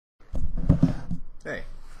Hey,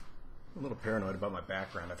 I'm a little paranoid about my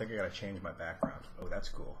background. I think I gotta change my background. Oh, that's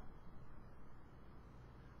cool.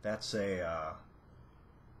 That's an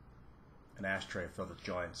ashtray filled with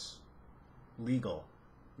joints. Legal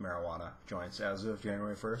marijuana joints as of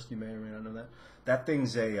January 1st. You may or may not know that. That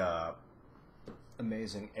thing's a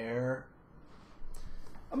amazing air.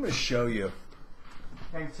 I'm gonna show you.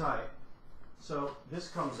 Hang tight. So this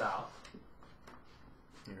comes out.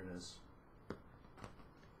 Here it is.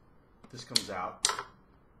 This comes out.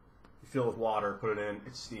 You fill it with water, put it in,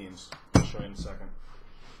 it steams. I'll show you in a second.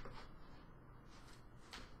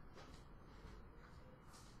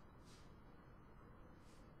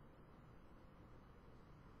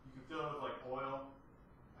 You can fill it with like oil.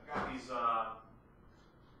 I got these like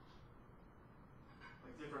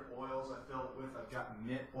different oils I fill it with. I've got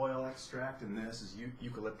mint oil extract, and this is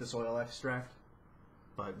eucalyptus oil extract.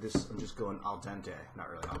 But this, I'm just going al dente. Not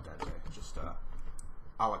really al dente, just a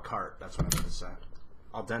la carte, that's what I meant to say.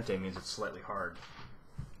 Al dente means it's slightly hard.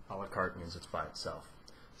 A la carte means it's by itself.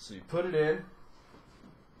 So you put it in.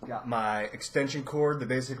 Got my extension cord that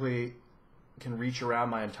basically can reach around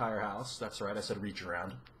my entire house. That's right, I said reach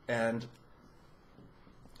around. And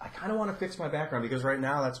I kind of want to fix my background because right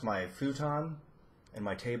now that's my futon and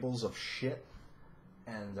my tables of shit.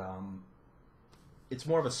 And it's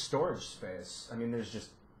more of a storage space. I mean,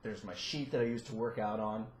 there's my sheet that I used to work out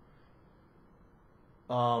on.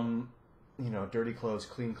 You know, dirty clothes,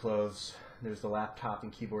 clean clothes. There's the laptop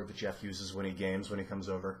and keyboard that Jeff uses when he games, when he comes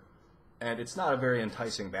over. And it's not a very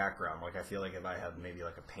enticing background. Like, I feel like if I had maybe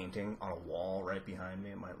like a painting on a wall right behind me,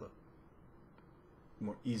 it might look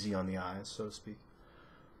more easy on the eyes, so to speak.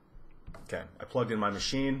 Okay, I plugged in my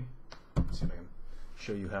machine. Let's see if I can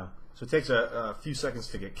show you how. So it takes a few seconds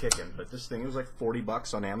to get kicking, but this thing, it was like 40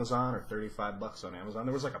 bucks on Amazon or 35 bucks on Amazon.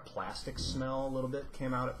 There was like a plastic smell a little bit,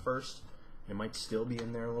 came out at first. It might still be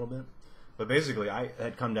in there a little bit. But basically, I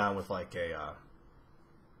had come down with like a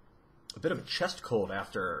bit of a chest cold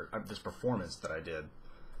after this performance that I did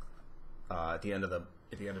at the end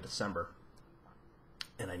of December,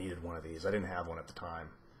 and I needed one of these. I didn't have one at the time.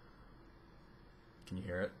 Can you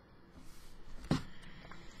hear it?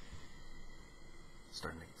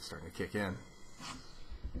 Starting to kick in.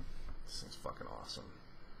 This thing's fucking awesome.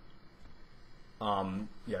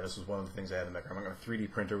 Yeah, this was one of the things I had in the background. I got a 3D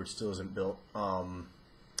printer, which still isn't built.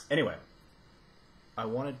 Anyway, I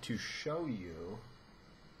wanted to show you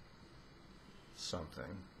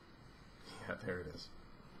something. Yeah, there it is.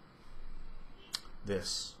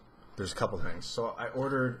 There's a couple things. So I've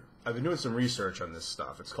been doing some research on this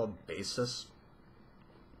stuff. It's called Basis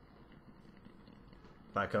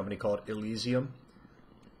by a company called Elysium.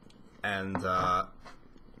 And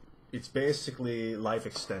it's basically life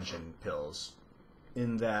extension pills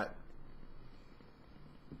in that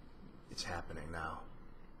it's happening now.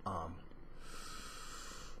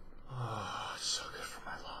 Oh, it's so good for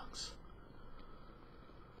my lungs.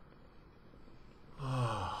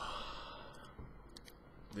 Oh,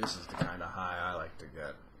 this is the kind of high I like to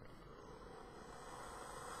get.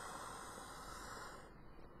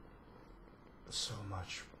 So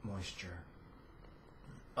much moisture.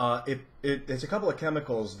 It's a couple of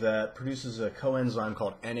chemicals that produces a coenzyme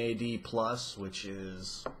called NAD+, which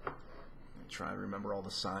is, let me try and remember all the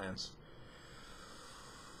science.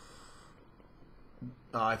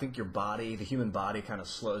 I think the human body kind of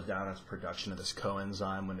slows down its production of this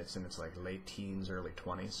coenzyme when it's in its like late teens, early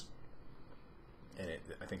 20s. And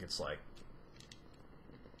I think it's like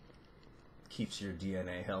keeps your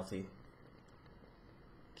DNA healthy,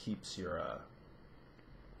 keeps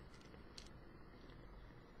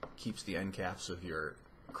the end caps of your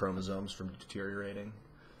chromosomes from deteriorating.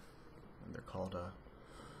 And they're called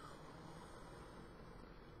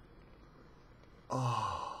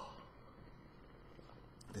oh,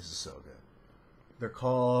 this is so good. They're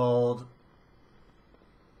called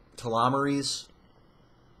telomerase.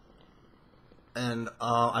 And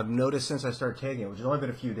I've noticed since I started taking it, which has only been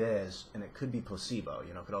a few days, and it could be placebo,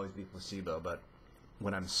 you know, it could always be placebo, but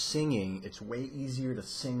when I'm singing, it's way easier to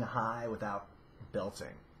sing high without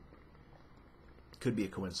belting. Could be a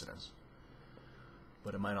coincidence,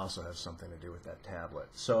 but it might also have something to do with that tablet.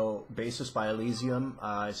 So, Basis by Elysium,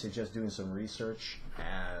 I suggest doing some research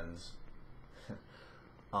and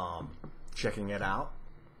checking it out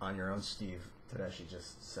on your own. Steve Tedeschi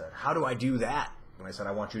just said, "How do I do that?" And I said,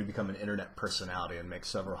 "I want you to become an internet personality and make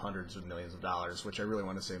several hundreds of millions of dollars," which I really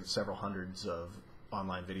want to say several hundreds of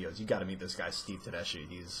online videos. You got to meet this guy, Steve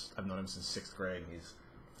Tedeschi. I've known him since 6th grade. He's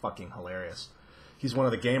fucking hilarious. He's one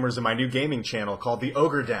of the gamers in my new gaming channel called The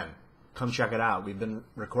Ogre Den. Come check it out. We've been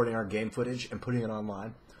recording our game footage and putting it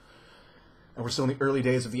online. And we're still in the early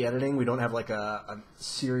days of the editing. We don't have like a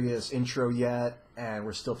serious intro yet, and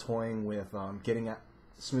we're still toying with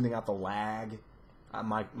smoothing out the lag.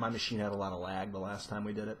 My machine had a lot of lag the last time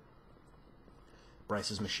we did it.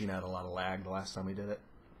 Bryce's machine had a lot of lag the last time we did it.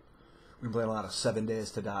 We've been playing a lot of 7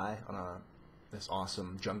 Days to Die on this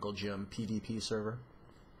awesome Jungle Gym PvP server.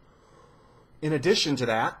 In addition to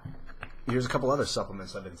that, here's a couple other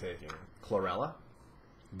supplements I've been taking. Chlorella.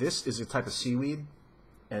 This is a type of seaweed,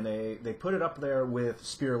 and they put it up there with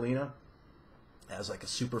spirulina as like a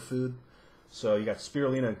superfood. So you got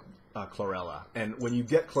spirulina and chlorella. And when you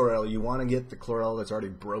get chlorella, you want to get the chlorella that's already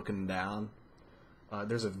broken down.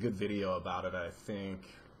 There's a good video about it, I think.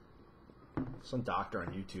 Some doctor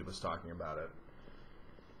on YouTube was talking about it.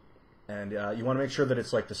 And you want to make sure that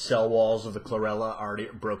it's like the cell walls of the chlorella are already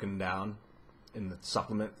broken down in the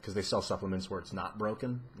supplement, because they sell supplements where it's not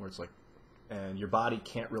broken, where it's like, and your body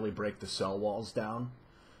can't really break the cell walls down.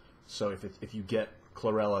 So if you get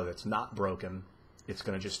chlorella that's not broken, it's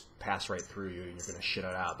going to just pass right through you and you're going to shit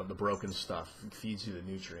it out. But the broken stuff feeds you the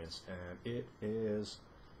nutrients, and it is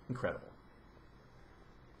incredible.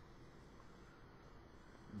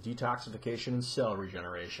 Detoxification and cell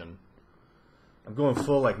regeneration. I'm going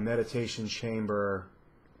full like meditation chamber.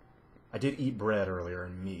 I did eat bread earlier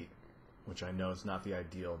and meat, which I know is not the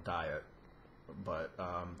ideal diet, but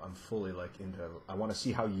I'm fully like into. I want to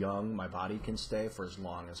see how young my body can stay for as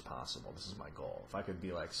long as possible. This is my goal. If I could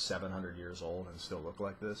be like 700 years old and still look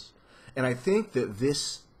like this, and I think that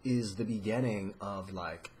this is the beginning of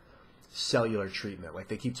like cellular treatment. Like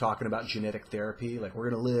they keep talking about genetic therapy. Like we're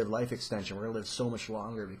gonna live life extension. We're gonna live so much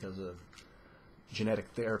longer because of genetic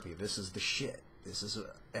therapy. This is the shit. This is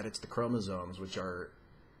edits the chromosomes, which are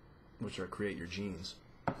create your genes.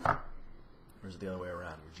 Or is it the other way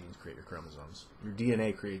around? Your genes create your chromosomes. Your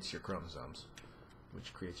DNA creates your chromosomes,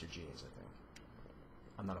 which creates your genes, I think.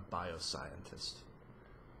 I'm not a bioscientist.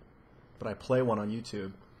 But I play one on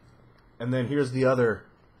YouTube. And then here's the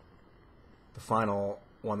final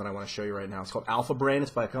one that I want to show you right now. It's called Alpha Brain.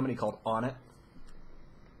 It's by a company called On It.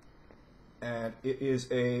 And it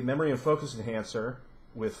is a memory and focus enhancer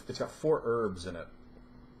it's got 4 herbs in it.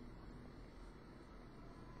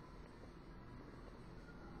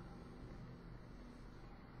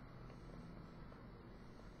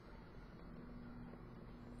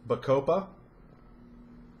 Bacopa.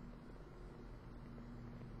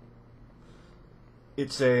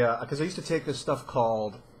 It's because I used to take this stuff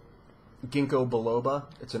called ginkgo biloba.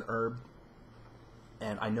 It's an herb,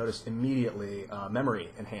 and I noticed immediately memory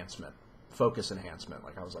enhancement, focus enhancement.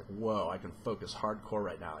 Like I was like, whoa, I can focus hardcore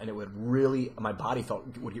right now, and it would really, my body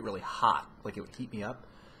would get really hot, like it would heat me up,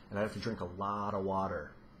 and I'd have to drink a lot of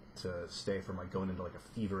water to stay from like going into like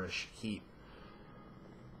a feverish heat.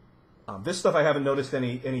 This stuff I haven't noticed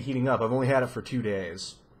any heating up. I've only had it for 2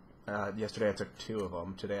 days. Yesterday I took 2 of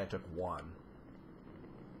them. Today I took 1.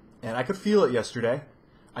 And I could feel it yesterday.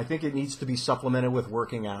 I think it needs to be supplemented with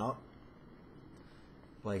working out.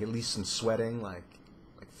 Like at least some sweating, like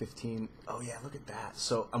 15. Oh yeah, look at that.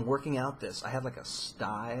 So I'm working out this. I have like a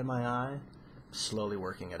sty in my eye. I'm slowly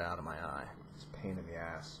working it out of my eye. It's a pain in the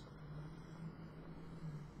ass.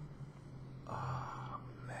 Oh,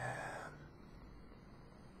 man.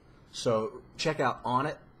 So check out On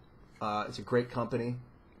It. It's a great company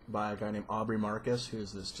by a guy named Aubrey Marcus,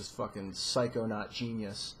 who's this just fucking psychonaut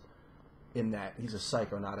genius in that he's a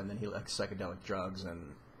psychonaut and then he likes psychedelic drugs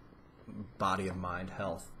and body and mind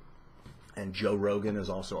health. And Joe Rogan is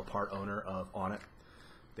also a part owner of On It.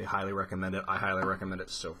 They highly recommend it. I highly recommend it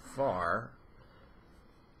so far.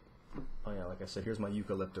 Oh yeah, like I said, here's my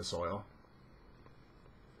eucalyptus oil.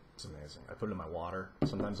 It's amazing. I put it in my water.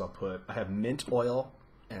 Sometimes I have mint oil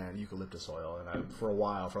and eucalyptus oil, and for a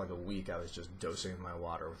while, for like a week, I was just dosing my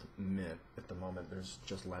water with mint. At the moment, there's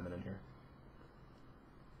just lemon in here.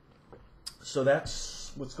 So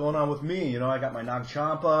that's what's going on with me. You know, I got my Nag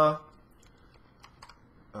Champa,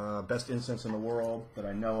 best incense in the world that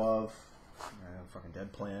I know of. I have a fucking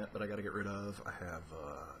dead plant that I got to get rid of. I have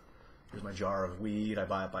here's my jar of weed. I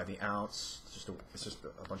buy it by the ounce. It's just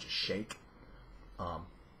a bunch of shake.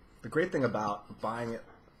 The great thing about buying it,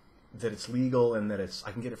 that it's legal and that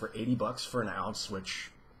I can get it for $80 for an ounce,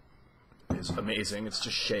 which is amazing. It's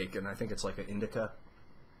just shake, and I think it's like an indica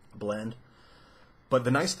blend. But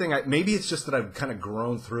the nice thing, maybe it's just that I've kind of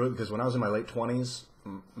grown through it, because when I was in my late 20s,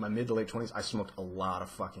 my mid to late 20s, I smoked a lot of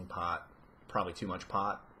fucking pot, probably too much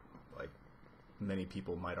pot. Like many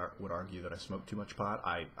people would argue that I smoked too much pot.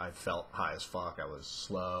 I felt high as fuck. I was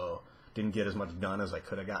slow, didn't get as much done as I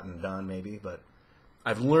could have gotten done maybe, but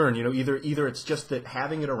I've learned, you know, either it's just that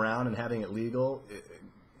having it around and having it legal,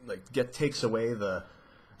 takes away the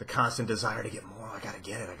constant desire to get more. I gotta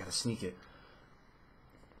get it. I gotta sneak it.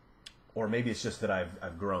 Or maybe it's just that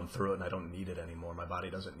I've grown through it and I don't need it anymore. My body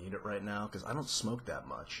doesn't need it right now because I don't smoke that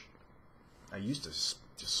much. I used to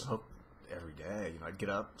just smoke every day. You know, I'd get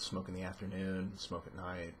up, smoke in the afternoon, smoke at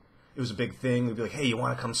night. It was a big thing. They'd be like, hey, you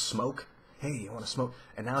want to come smoke? Hey, you want to smoke?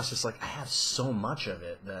 And now it's just like I have so much of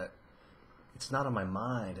it that it's not on my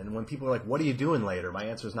mind. And when people are like, what are you doing later? My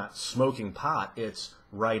answer is not smoking pot. It's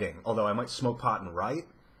writing. Although I might smoke pot and write.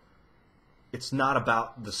 It's not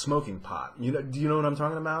about the smoking pot. You know, do you know what I'm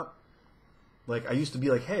talking about? Like, I used to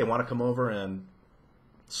be like, hey, I want to come over and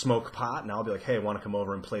smoke pot. Now I'll be like, hey, I want to come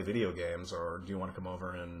over and play video games, or do you want to come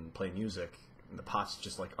over and play music? And the pot's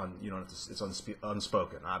just like, you don't have to, it's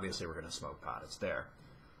unspoken. Obviously, we're going to smoke pot. It's there.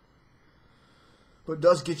 But it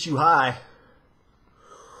does get you high.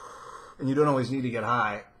 And you don't always need to get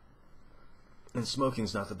high. And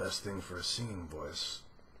smoking's not the best thing for a singing voice.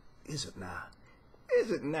 Is it nah?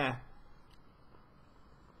 Is it nah?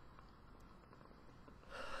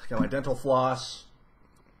 Got my dental floss.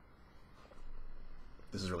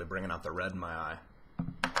 This is really bringing out the red in my eye.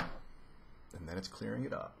 And then it's clearing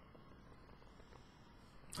it up.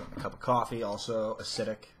 Got a cup of coffee, also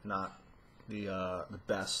acidic, not the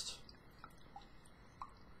best.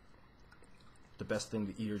 The best thing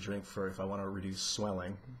to eat or drink for if I want to reduce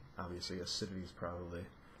swelling. Obviously, acidity is probably.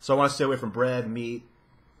 So I want to stay away from bread, meat,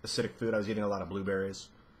 acidic food. I was eating a lot of blueberries.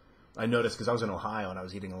 I noticed because I was in Ohio and I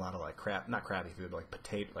was eating a lot of like not crabby food, but like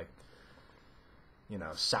potato, like, you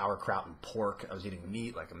know, sauerkraut and pork. I was eating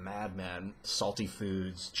meat like a madman, salty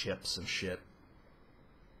foods, chips and shit.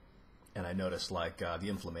 And I noticed like the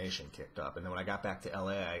inflammation kicked up. And then when I got back to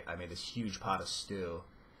LA, I made this huge pot of stew.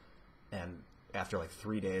 And after like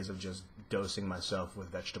 3 days of just dosing myself with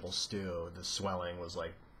vegetable stew, the swelling was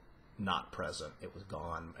like not present. It was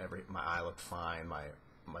gone. My eye looked fine. My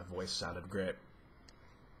voice sounded great.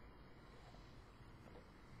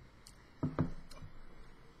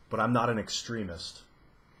 But I'm not an extremist,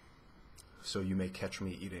 so you may catch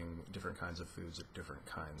me eating different kinds of foods at different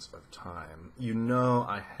kinds of time. You know,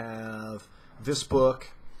 I have this book,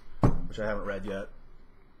 which I haven't read yet.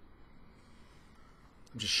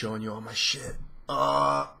 I'm just showing you all my shit.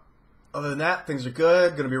 Other than that, things are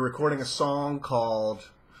good. Going to be recording a song called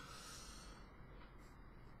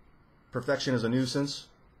Perfection is a Nuisance,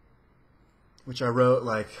 which I wrote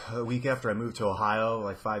like a week after I moved to Ohio,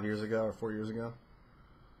 like 5 years ago or 4 years ago.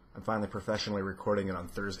 I'm finally professionally recording it on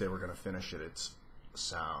Thursday. We're going to finish it. It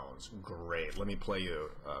sounds great. Let me play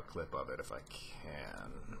you a clip of it if I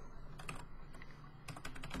can.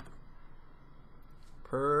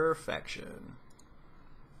 Perfection.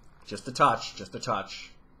 Just a touch, just a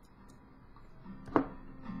touch. Here,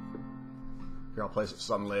 I'll play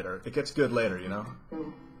some later. It gets good later, you know?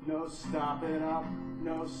 No stopping up,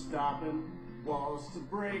 no stopping, walls to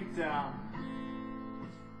break down.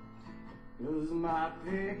 'Cause my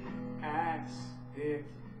pickaxe picked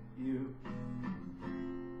you.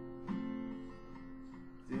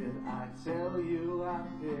 Did I tell you I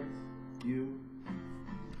picked you?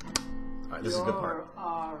 Alright, this is a good part.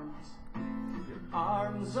 Your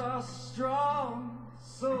arms are strong,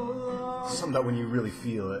 so long. Something about when you really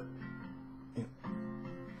feel it.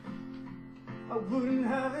 I wouldn't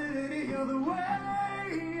have it any other way.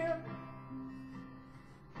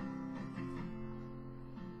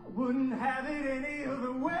 Wouldn't have it any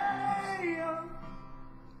other way.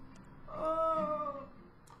 Oh.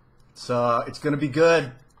 So it's going to be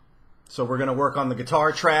good. So we're going to work on the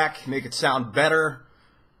guitar track, make it sound better,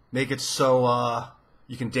 make it so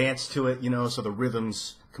you can dance to it, you know, so the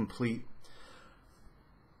rhythm's complete.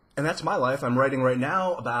 And that's my life. I'm writing right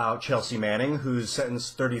now about Chelsea Manning, who's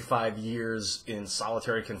sentenced 35 years in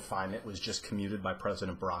solitary confinement, was just commuted by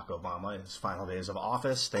President Barack Obama in his final days of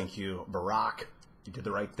office. Thank you, Barack. You did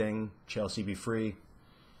the right thing. Chelsea, be free.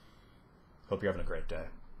 Hope you're having a great day.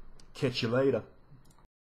 Catch you later.